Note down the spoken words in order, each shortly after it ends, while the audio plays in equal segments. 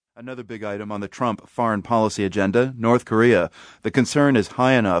Another big item on the Trump foreign policy agenda, North Korea. The concern is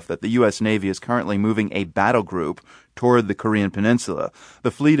high enough that the U.S. Navy is currently moving a battle group toward the Korean peninsula.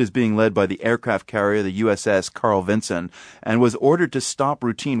 The fleet is being led by the aircraft carrier, the USS Carl Vinson, and was ordered to stop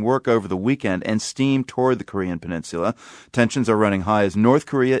routine work over the weekend and steam toward the Korean peninsula. Tensions are running high as North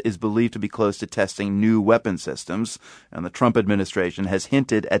Korea is believed to be close to testing new weapon systems, and the Trump administration has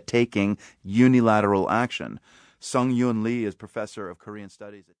hinted at taking unilateral action. Sung Yoon Lee is professor of Korean studies at